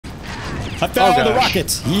I found the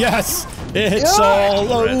rockets. Yes, it's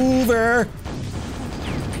all over.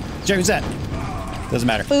 Jerry, who's that? Doesn't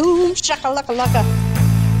matter. Boom, shaka-laka-laka.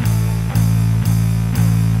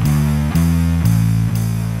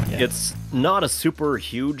 Yeah. It's not a super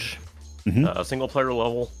huge single player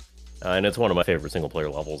level, and it's one of my favorite single player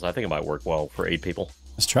levels. I think it might work well for 8 people.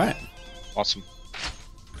 Let's try it. Awesome.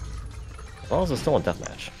 As long as it's still in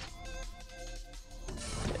deathmatch.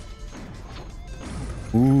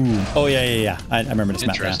 Ooh. Oh, yeah. I remember this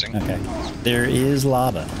map now. Interesting. Okay. There is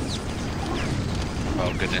lava.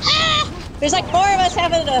 Oh, goodness. There's like 4 of us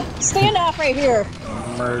having a standoff right here.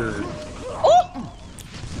 Murdered. Oh!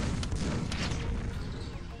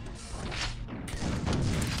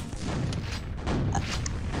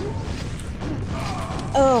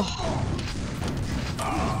 Oh.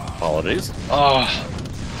 Apologies. Oh.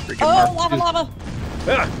 Freaking lava.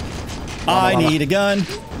 Ah. I need a gun.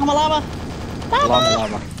 Lava.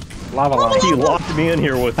 Lava. He locked me in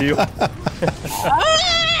here with you.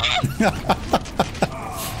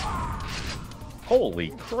 Holy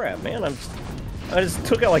crap, man. I just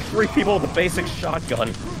took out like 3 people with a basic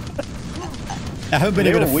shotgun. I haven't been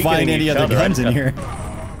able to find any other guns in here.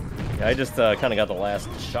 Yeah, I just kind of got the last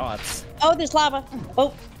shots. Oh, there's lava.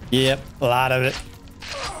 Oh. Yep, a lot of it.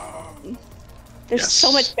 There's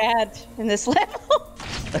so much bad in this level.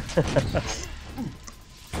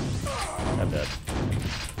 I'm dead.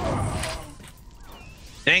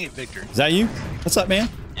 Dang it, Victor. Is that you? What's up, man?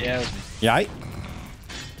 Yeah, it was me. You aight?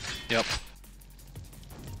 Yep.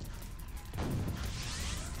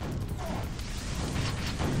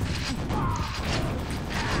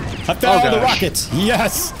 I found the rockets.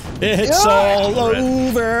 Yes, it's all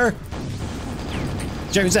over.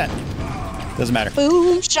 Jerry, who's that? Doesn't matter.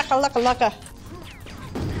 Boom, shaka-laka-laka.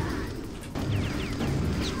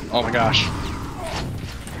 Oh my gosh.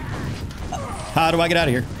 How do I get out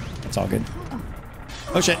of here? It's all good.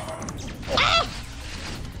 Oh shit. Thought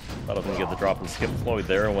I was gonna get the drop and skip Floyd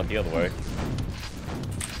there and went the other way.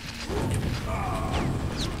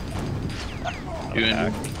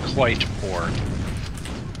 Doing quite poor.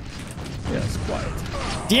 Yes,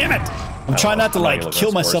 quite. Damn it! I'm trying not to like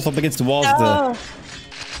kill myself up against the walls. No.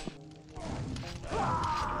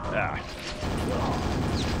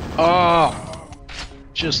 Oh,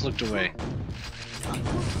 just looked away.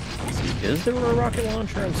 Is there a rocket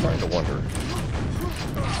launcher? I'm starting to wonder.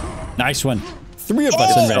 Nice one. 3 of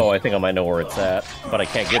us in red. Oh, I think I might know where it's at, but I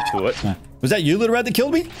can't get to it. Was that you, Little Red, that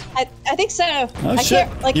killed me? I think so. Oh, I shit.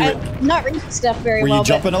 can't, like, I'm not reading stuff very well. Were you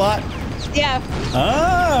jumping a lot? Yeah.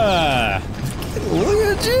 Ah!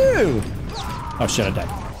 Look at you! Oh shit, I died.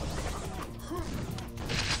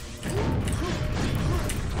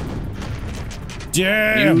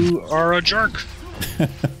 Damn! You are a jerk.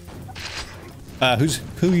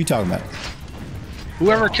 Who are you talking about?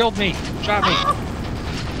 Whoever killed me, shot me.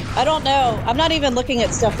 I don't know. I'm not even looking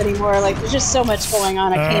at stuff anymore. Like, there's just so much going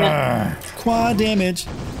on. I can't. Quad damage.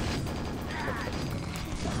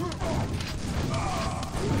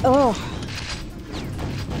 Oh.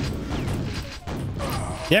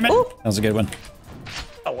 Damn it! Ooh. That was a good one.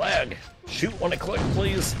 A lag. Shoot when I click,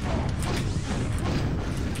 please.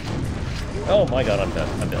 Oh my god, I'm dead.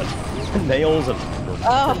 I'm dead. Nails and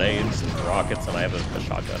grenades and rockets, and I have a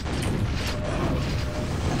shotgun.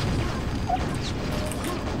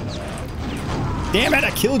 Damn it!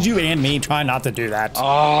 I killed you and me. Try not to do that.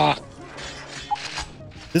 Ah.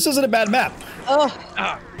 This isn't a bad map. Oh.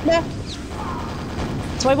 No.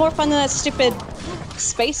 It's way more fun than that stupid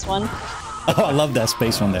space one. Oh, I love that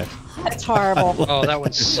space one there. That's horrible. Oh, that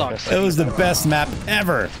one sucks. It was the best map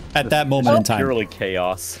ever at that moment in time. Purely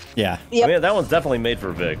chaos. Yeah. Yep. I mean, that one's definitely made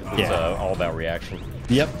for Vic. It's Yeah. all about reaction.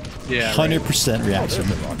 Yep. Yeah. 100% reaction.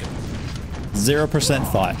 0%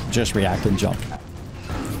 thought. Just react and jump.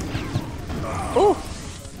 Ooh.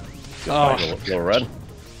 Oh, little red.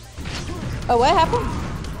 Oh, what happened?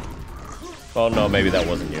 Oh no, maybe that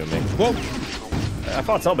wasn't you, me. Whoa. I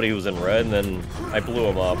thought somebody was in red, and then I blew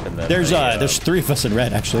him up, and then There's 3 of us in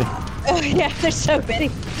red, actually. Oh, yeah, there's so many.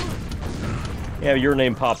 Yeah, your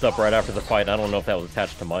name popped up right after the fight. I don't know if that was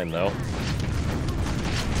attached to mine though.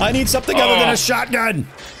 I need something other than a shotgun.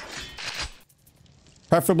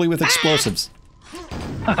 Preferably with explosives.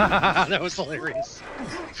 That was hilarious.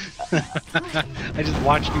 I just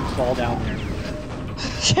watched you fall down there.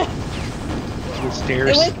 To the stairs.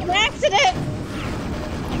 It was an accident.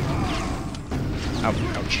 Ouch,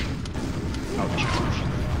 ouch. Ouch, ouch.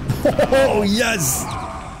 Oh, yes!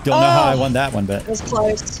 Don't know how I won that one, but... It was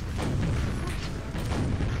close.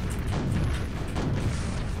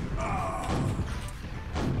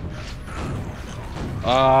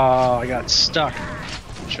 Oh, I got stuck.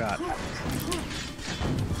 Shot.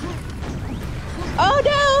 Oh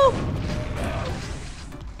no!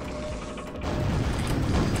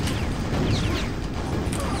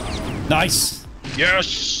 Nice.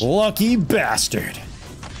 Yes. Lucky bastard.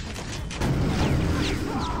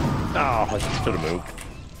 Oh, I should have moved.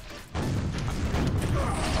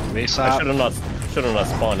 Base I up. should have not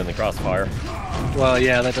spawned in the crossfire. Well,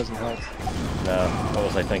 yeah, that doesn't help. No, what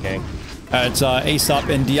was I thinking? It's Aesop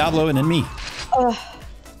and Diablo and then me. Ugh.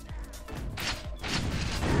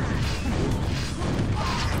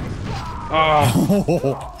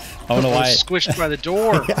 Oh, I don't know I why. was squished by the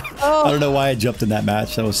door. Oh. I don't know why I jumped in that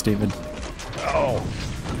match. That was stupid. Oh,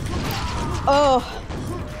 Oh.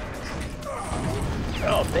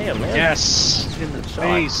 oh, damn, man. Yes, in the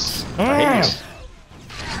face. I hate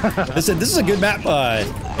you. Listen, this is a good map,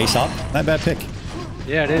 Aesop. Not a bad pick.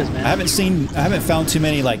 Yeah, it is, man. I haven't found too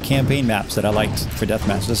many like campaign maps that I liked for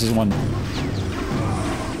deathmatch. This is one.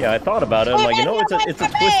 Yeah, I thought about it. I'm like, you know, it's a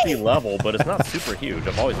twisty level, but it's not super huge.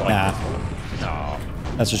 I've always liked Nah. this one. No.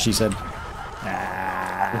 That's what she said. Oh,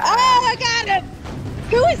 I got it!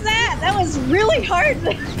 Who is that? That was really hard.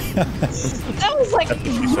 That was like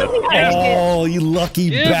really hard to get. Oh, you lucky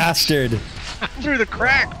Yeah. bastard. Through the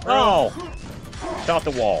crack, bro. Oh! Shot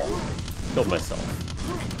the wall. Killed myself.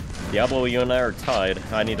 Diablo, you and I are tied.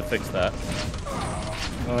 I need to fix that.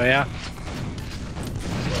 Oh, yeah?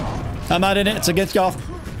 I'm not in it. It's against y'all.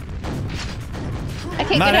 I can't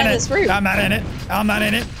get out of this room. I'm not in it. I'm not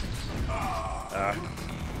in it.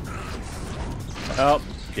 Oh,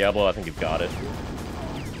 Diablo, I think you've got it.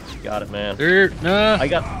 You got it, man. No. I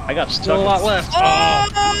got stuck. Still a lot left.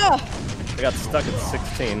 Oh! I got stuck at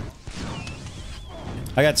 16.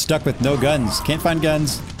 I got stuck with no guns. Can't find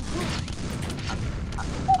guns.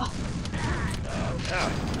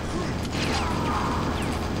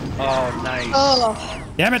 Oh, nice. Oh.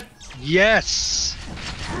 Damn it. Yes.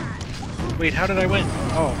 Wait, how did I win?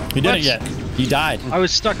 Oh, You didn't yet. You died. I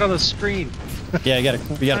was stuck on the screen. Yeah, you gotta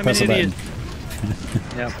I'm press an the idiot.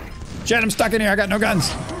 button. Yeah. Shit, I'm stuck in here. I got no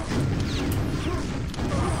guns.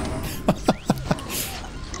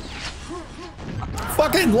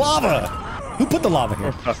 Fucking lava. Who put the lava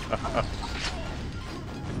here?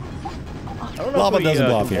 I don't know Lava if we doesn't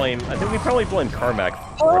blow off can here. blame. I think we probably blame Carmack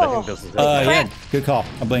for it. I think this is it. Yeah, good call.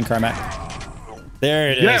 I blame Carmack.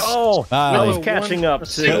 There it is. Oh, I was Finally. catching up A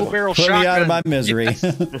single too. barrel Put me out of shotgun. my misery. Yes.